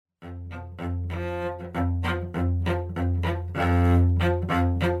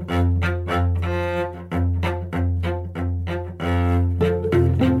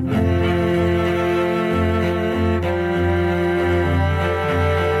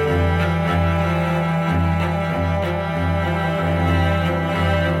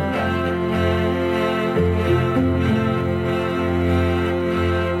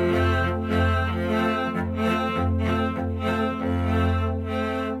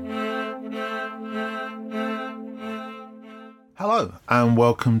Hello and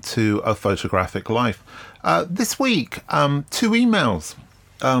welcome to A Photographic Life. This week, two emails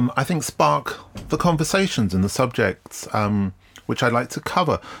I think spark the conversations and the subjects which I'd like to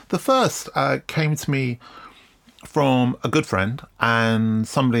cover. The first came to me from a good friend and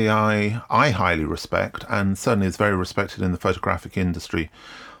somebody I highly respect, and certainly is very respected in the photographic industry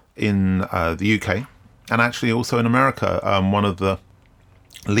in the UK and actually also in America. One of the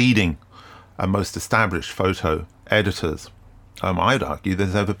leading and most established photo editors I'd argue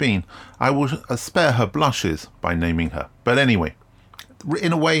there's ever been. I will spare her blushes by naming her. But anyway,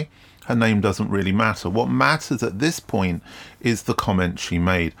 in a way, her name doesn't really matter. What matters at this point is the comment she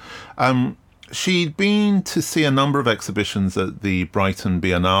made. She'd been to see a number of exhibitions at the Brighton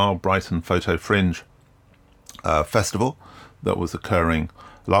Biennale, Brighton Photo Fringe festival that was occurring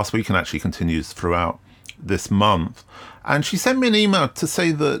last week and actually continues throughout this month. And she sent me an email to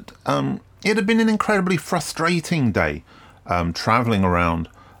say that it had been an incredibly frustrating day travelling around,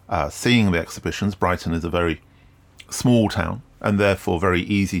 seeing the exhibitions. Brighton is a very small town and therefore very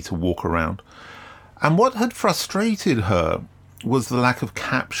easy to walk around. And what had frustrated her was the lack of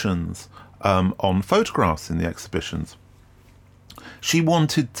captions on photographs in the exhibitions. She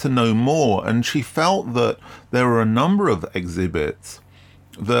wanted to know more, and she felt that there were a number of exhibits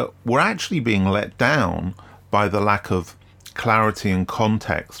that were actually being let down by the lack of clarity and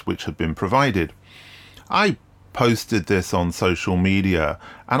context which had been provided. I posted this on social media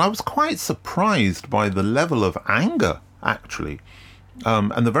and I was quite surprised by the level of anger, actually,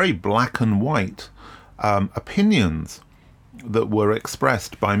 and the very black and white opinions that were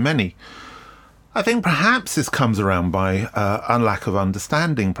expressed by many. I think perhaps this comes around by a lack of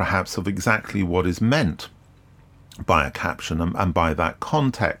understanding, perhaps, of exactly what is meant by a caption and by that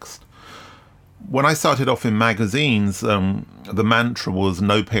context. When I started off in magazines, the mantra was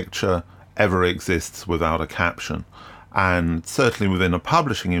no picture ever exists without a caption. And certainly within a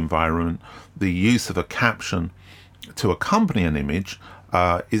publishing environment, the use of a caption to accompany an image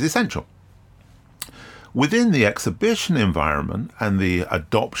is essential. Within the exhibition environment and the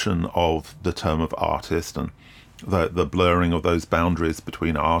adoption of the term of artist and the blurring of those boundaries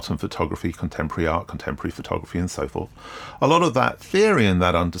between art and photography, contemporary photography and so forth, a lot of that theory and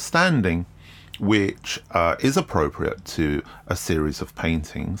that understanding which is appropriate to a series of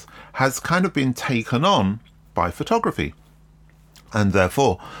paintings, has kind of been taken on by photography. And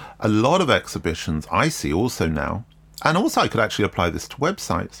therefore, a lot of exhibitions I see also now, and also I could actually apply this to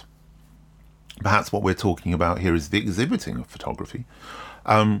websites. Perhaps what we're talking about here is the exhibiting of photography.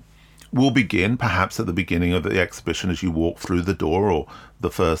 Will begin perhaps at the beginning of the exhibition as you walk through the door, or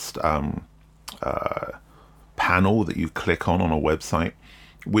the first panel that you click on a website,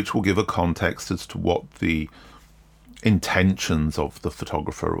 which will give a context as to what the intentions of the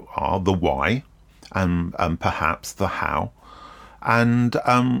photographer are, the why, and perhaps the how, and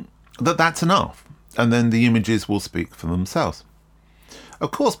that's enough. And then the images will speak for themselves. Of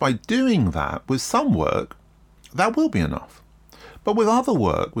course, by doing that, with some work, that will be enough. But with other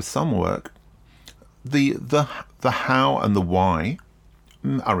work, with some work, the how and the why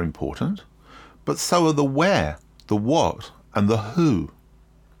are important, but so are the where, the what, and the who.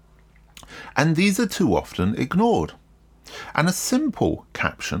 And these are too often ignored. And a simple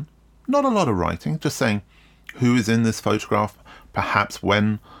caption, not a lot of writing, just saying who is in this photograph, perhaps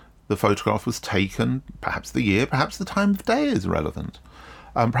when the photograph was taken, perhaps the year, perhaps the time of day is relevant,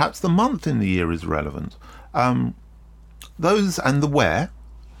 perhaps the month in the year is relevant. Those and the where,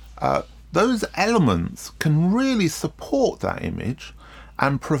 those elements can really support that image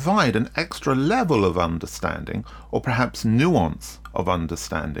and provide an extra level of understanding, or perhaps nuance of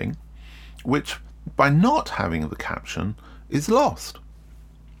understanding, which by not having the caption is lost.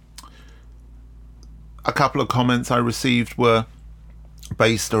 A couple of comments I received were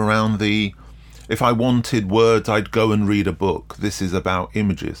based around if I wanted words, I'd go and read a book. This is about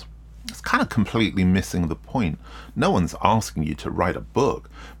images. It's kind of completely missing the point. No one's asking you to write a book,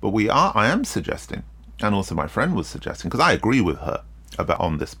 but I am suggesting, and also my friend was suggesting, because I agree with her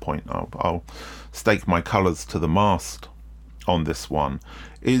on this point, I'll stake my colours to the mast on this one,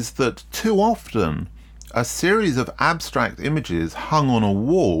 is that too often a series of abstract images hung on a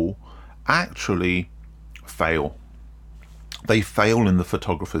wall actually fail. They fail in the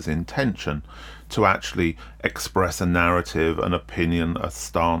photographer's intention to actually express a narrative, an opinion, a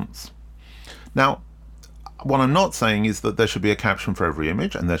stance. Now, what I'm not saying is that there should be a caption for every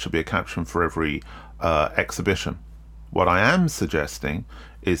image and there should be a caption for every exhibition. What I am suggesting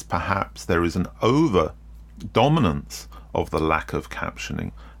is perhaps there is an over-dominance of the lack of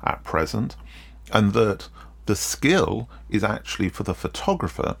captioning at present, and that the skill is actually for the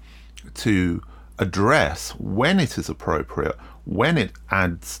photographer to address when it is appropriate, when it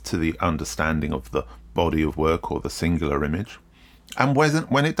adds to the understanding of the body of work or the singular image, and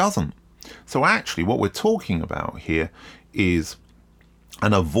when it doesn't. So actually what we're talking about here is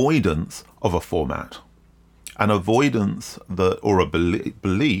an avoidance of a format, an avoidance that, or a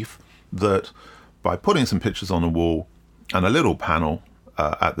belief that by putting some pictures on a wall and a little panel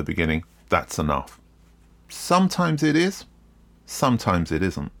at the beginning, that's enough. Sometimes it is, sometimes it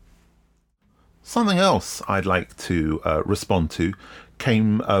isn't. Something else I'd like to respond to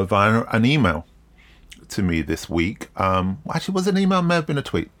came via an email to me this week. Actually, was it an email? May have been a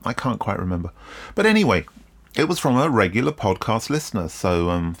tweet. I can't quite remember. But anyway, it was from a regular podcast listener.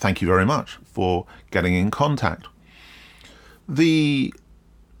 So thank you very much for getting in contact. The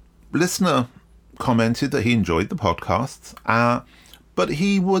listener commented that he enjoyed the podcasts, but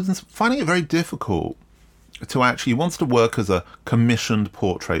he was finding it very difficult to actually, he wants to work as a commissioned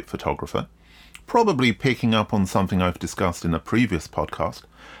portrait photographer, probably picking up on something I've discussed in a previous podcast,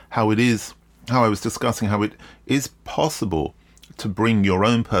 how I was discussing how it is possible to bring your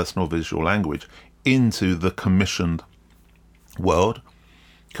own personal visual language into the commissioned world.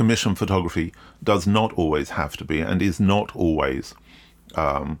 Commissioned photography does not always have to be, and is not always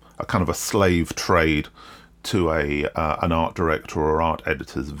a kind of a slave trade to an art director or art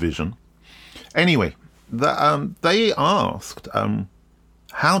editor's vision. Anyway, they asked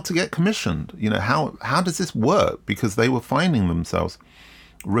how to get commissioned. How does this work? Because they were finding themselves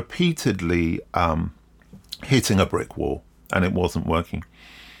repeatedly hitting a brick wall, and it wasn't working.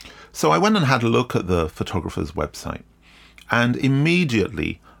 So I went and had a look at the photographer's website, and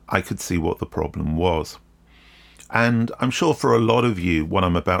immediately I could see what the problem was. And I'm sure for a lot of you, what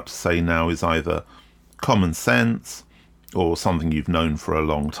I'm about to say now is either common sense or something you've known for a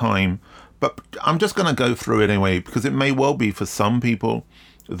long time, but I'm just going to go through it anyway, because it may well be for some people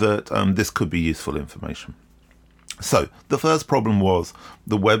that this could be useful information. So the first problem was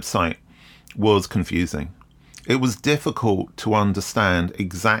the website was confusing. It was difficult to understand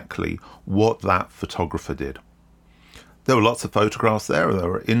exactly what that photographer did. There were lots of photographs there.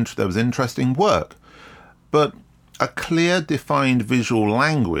 There was interesting work, but a clear, defined visual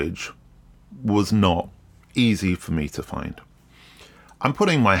language was not easy for me to find. I'm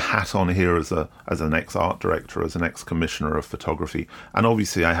putting my hat on here as an ex-art director, as an ex-commissioner of photography, and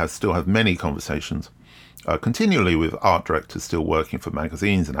obviously I still have many conversations continually with art directors still working for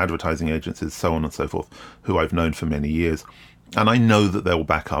magazines and advertising agencies, so on and so forth, who I've known for many years, and I know that they will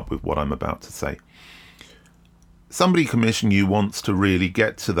back up with what I'm about to say. Somebody commissioning you wants to really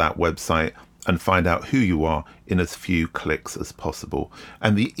get to that website and find out who you are in as few clicks as possible,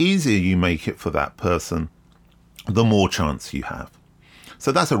 and the easier you make it for that person, the more chance you have.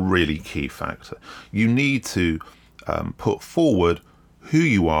 So that's a really key factor. You need to put forward who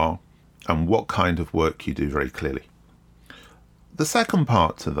you are and what kind of work you do very clearly. The second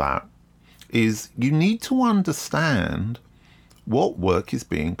part to that is you need to understand what work is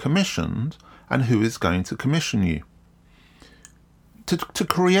being commissioned and who is going to commission you. To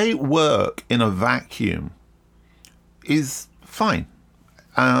create work in a vacuum is fine.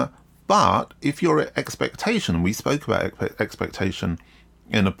 But if your expectation, and we spoke about expectation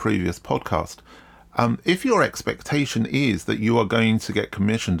in a previous podcast, if your expectation is that you are going to get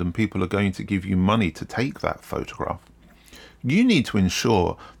commissioned and people are going to give you money to take that photograph, you need to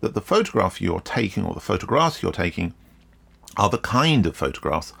ensure that the photograph you're taking or the photographs you're taking are the kind of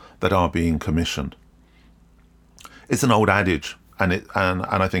photographs that are being commissioned. It's an old adage, and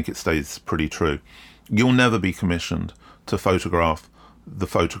I think it stays pretty true. You'll never be commissioned to photograph the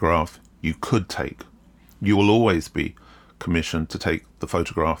photograph you could take. You will always be commissioned to take the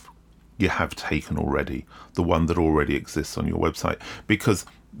photograph you have taken already, the one that already exists on your website, because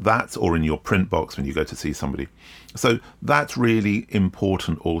that's, or in your print box when you go to see somebody. So that's really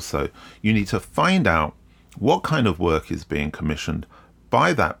important also. You need to find out what kind of work is being commissioned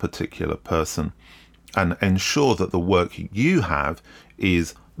by that particular person and ensure that the work you have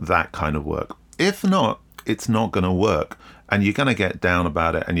is that kind of work. If not, it's not going to work, and you're going to get down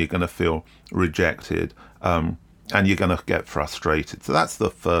about it, and you're going to feel rejected, and you're going to get frustrated. So that's the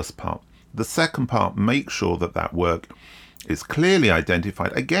first part. The second part, make sure that that work is clearly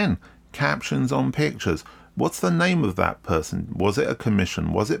identified. Again, captions on pictures. What's the name of that person? Was it a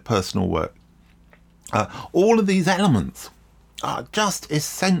commission? Was it personal work? All of these elements are just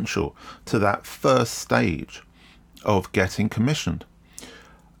essential to that first stage of getting commissioned.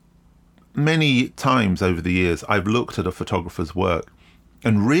 Many times over the years, I've looked at a photographer's work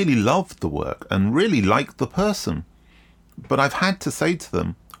and really loved the work and really liked the person. But I've had to say to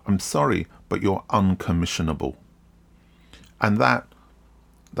them, I'm sorry, but you're uncommissionable. And that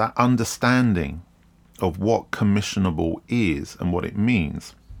understanding of what commissionable is and what it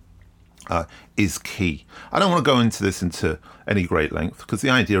means is key. I don't want to go into this into any great length, because the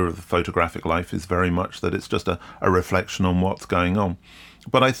idea of the photographic life is very much that it's just a reflection on what's going on.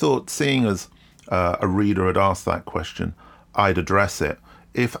 But I thought, seeing as a reader had asked that question, I'd address it.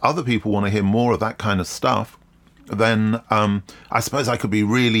 If other people want to hear more of that kind of stuff, then I suppose I could be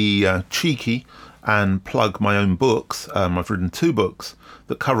really cheeky and plug my own books. I've written 2 books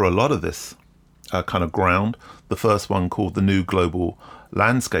that cover a lot of this kind of ground. The first one called The New Global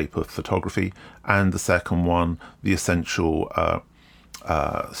Landscape of Photography, and the second one, The Essential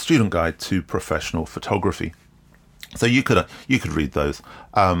Student Guide to Professional Photography. So you could read those.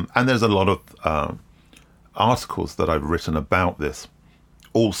 And there's a lot of articles that I've written about this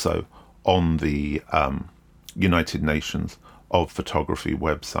also on the United Nations of Photography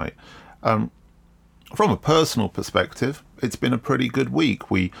website. From a personal perspective, it's been a pretty good week.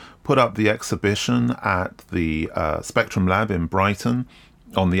 We put up the exhibition at the Spectrum Lab in Brighton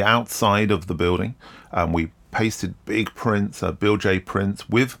on the outside of the building. We pasted big prints, Bill J prints,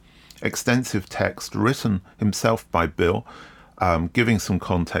 with extensive text written himself by Bill, giving some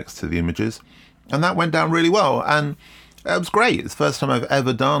context to the images. And that went down really well. And it was great. It's the first time I've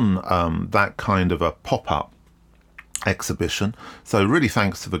ever done that kind of a pop-up exhibition. So really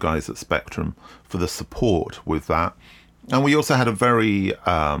thanks to the guys at Spectrum for the support with that. And we also had a very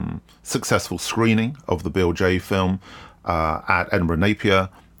successful screening of the Bill J film at Edinburgh Napier,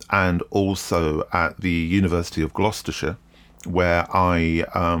 and also at the University of Gloucestershire, where I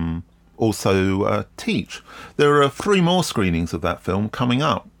also teach. There are 3 more screenings of that film coming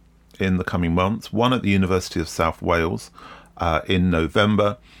up in the coming months. One at the University of South Wales in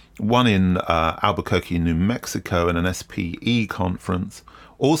November, one in Albuquerque, New Mexico, in an SPE conference,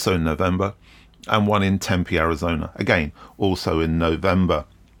 also in November, and one in Tempe, Arizona, again, also in November.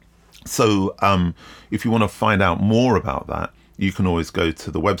 So if you want to find out more about that, you can always go to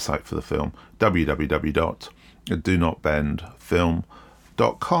the website for the film,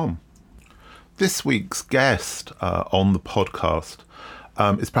 www.donotbendfilm.com. This week's guest on the podcast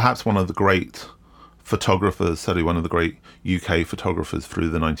is perhaps one of the great photographers, certainly one of the great UK photographers through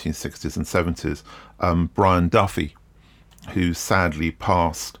the 1960s and 70s, Brian Duffy, who sadly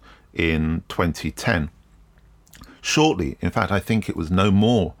passed in 2010. Shortly, in fact, I think it was no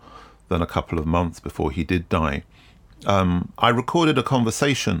more than a couple of months before he did die. I recorded a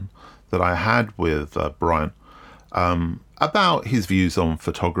conversation that I had with Brian about his views on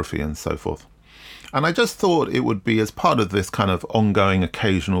photography and so forth. And I just thought it would be, as part of this kind of ongoing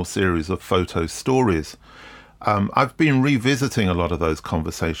occasional series of photo stories, I've been revisiting a lot of those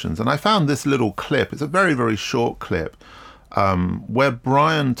conversations, and I found this little clip. It's a very, very short clip where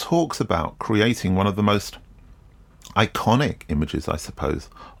Brian talks about creating one of the most iconic images, I suppose,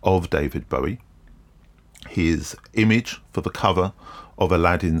 of David Bowie. His image for the cover of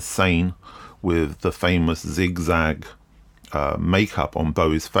Aladdin's Sane, with the famous zigzag makeup on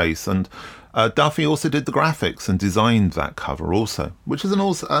Bowie's face. And Duffy also did the graphics and designed that cover also, which is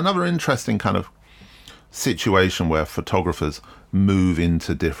another interesting kind of situation where photographers move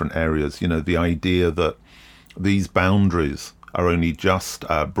into different areas. You know, the idea that these boundaries are only just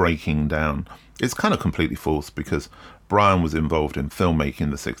breaking down, it's kind of completely false, because Brian was involved in filmmaking in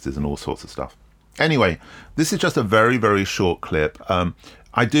the 60s and all sorts of stuff. Anyway, this is just a very, very short clip.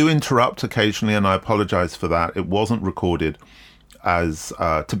 I do interrupt occasionally, and I apologize for that. It wasn't recorded as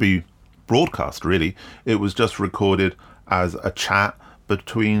to be broadcast, really. It was just recorded as a chat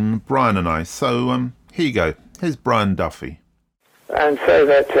between Brian and I. So here you go. Here's Brian Duffy. And so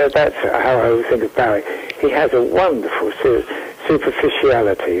that's how I always think of Bowie. He has a wonderful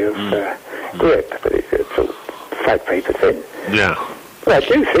superficiality of grip, but it's all fat paper thin. Yeah. But I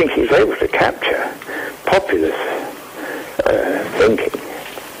do think he's able to capture populist thinking.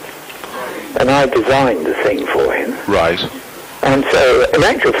 And I designed the thing for him. Right. And so, in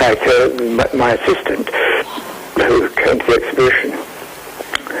actual fact, my assistant, who came to the exhibition,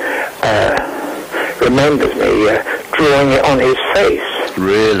 remembers me drawing it on his face.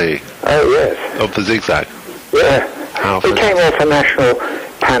 Really? Oh, yes. Of the zigzag? Yeah. How it came off a National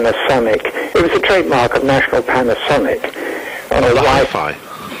Panasonic. It was a trademark of National Panasonic. On a hi-fi?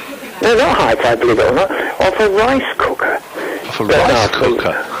 No, not hi-fi, believe it or not. Off a rice cooker. Off a rice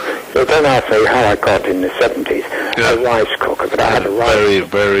cooker? Don't ask me how I got in the 70s a rice cooker, but I had a rice cooker.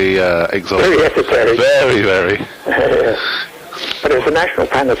 Very exotic. Very esoteric. Very, very. But it was a National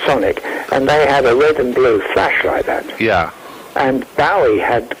Panasonic, and they had a red and blue flash like that. Yeah. And Bowie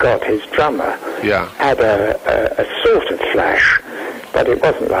had got his drummer, had a sort of flash, but it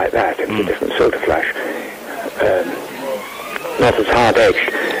wasn't like that. It was a different sort of flash. Not as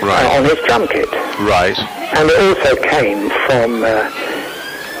hard-edged. on his drum kit. Right. And it also came from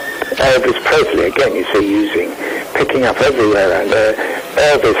Elvis Presley, again, you see, picking up everywhere. And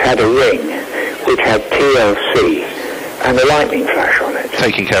Elvis had a ring which had TLC and a lightning flash on it.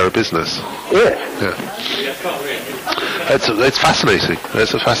 Taking care of business. Yes. Yeah. It's fascinating.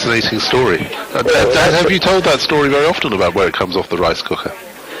 It's a fascinating story. Have you told that story very often about where it comes off the rice cooker?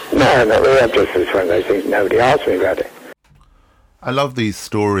 No, not really. It's one of those things nobody asked me about it. I love these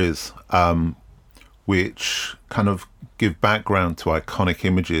stories which kind of give background to iconic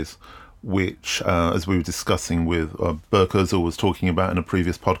images, which, as we were discussing with Burke Uzzell was talking about in a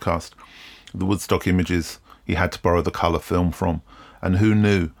previous podcast, the Woodstock images he had to borrow the colour film from. And who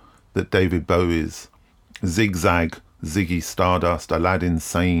knew that David Bowie's Zigzag, Ziggy Stardust, Aladdin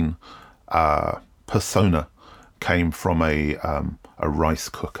Sane persona came from a rice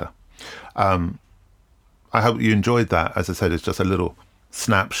cooker. I hope you enjoyed that. As I said, it's just a little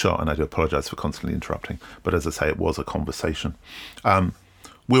snapshot, and I do apologise for constantly interrupting, but as I say, it was a conversation.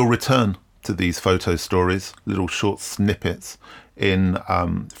 We'll return to these photo stories, little short snippets in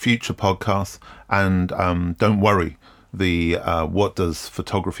future podcasts, and don't worry, the What Does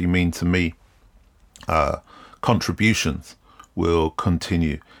Photography Mean to Me contributions will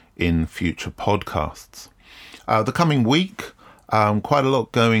continue in future podcasts. The coming week, quite a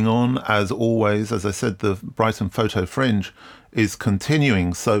lot going on, as always. As I said, the Brighton Photo Fringe is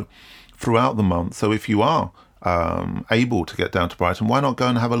continuing so throughout the month. So if you are able to get down to Brighton, why not go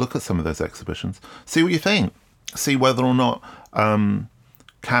and have a look at some of those exhibitions? See what you think. See whether or not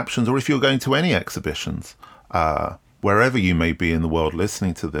captions, or if you're going to any exhibitions, wherever you may be in the world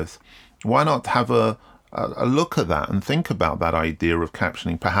listening to this, why not have a look at that and think about that idea of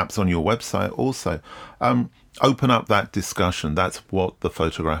captioning, perhaps on your website also. Open up that discussion. That's what the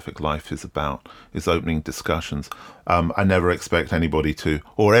photographic life is about, is opening discussions. I never expect anybody to,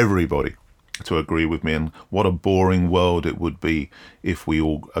 or everybody, to agree with me, and what a boring world it would be if we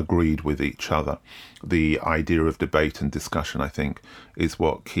all agreed with each other. The idea of debate and discussion, I think, is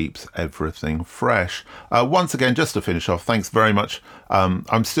what keeps everything fresh. Once again, just to finish off, thanks very much.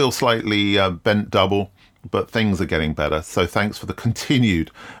 I'm still slightly bent double, but things are getting better. So thanks for the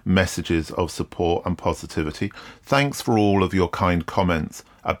continued messages of support and positivity. Thanks for all of your kind comments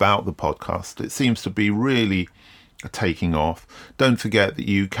about the podcast. It seems to be really taking off. Don't forget that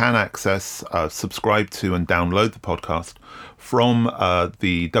you can access, subscribe to and download the podcast from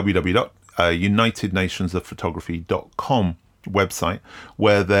the www.unitednationsofphotography.com website,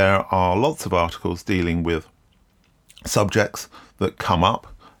 where there are lots of articles dealing with subjects that come up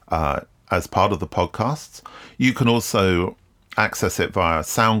as part of the podcasts. You can also access it via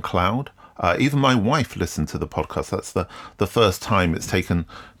SoundCloud. Even my wife listened to the podcast. That's the first time. It's taken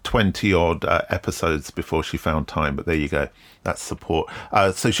 20 odd episodes before she found time, but there you go. That's support.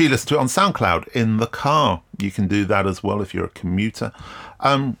 So she listened to it on SoundCloud in the car. You can do that as well if you're a commuter.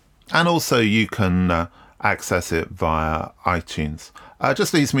 And also you can access it via iTunes.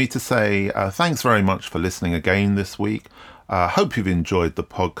 Just leaves me to say thanks very much for listening again this week. Hope you've enjoyed the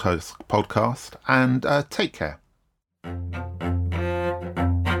podcast, and take care.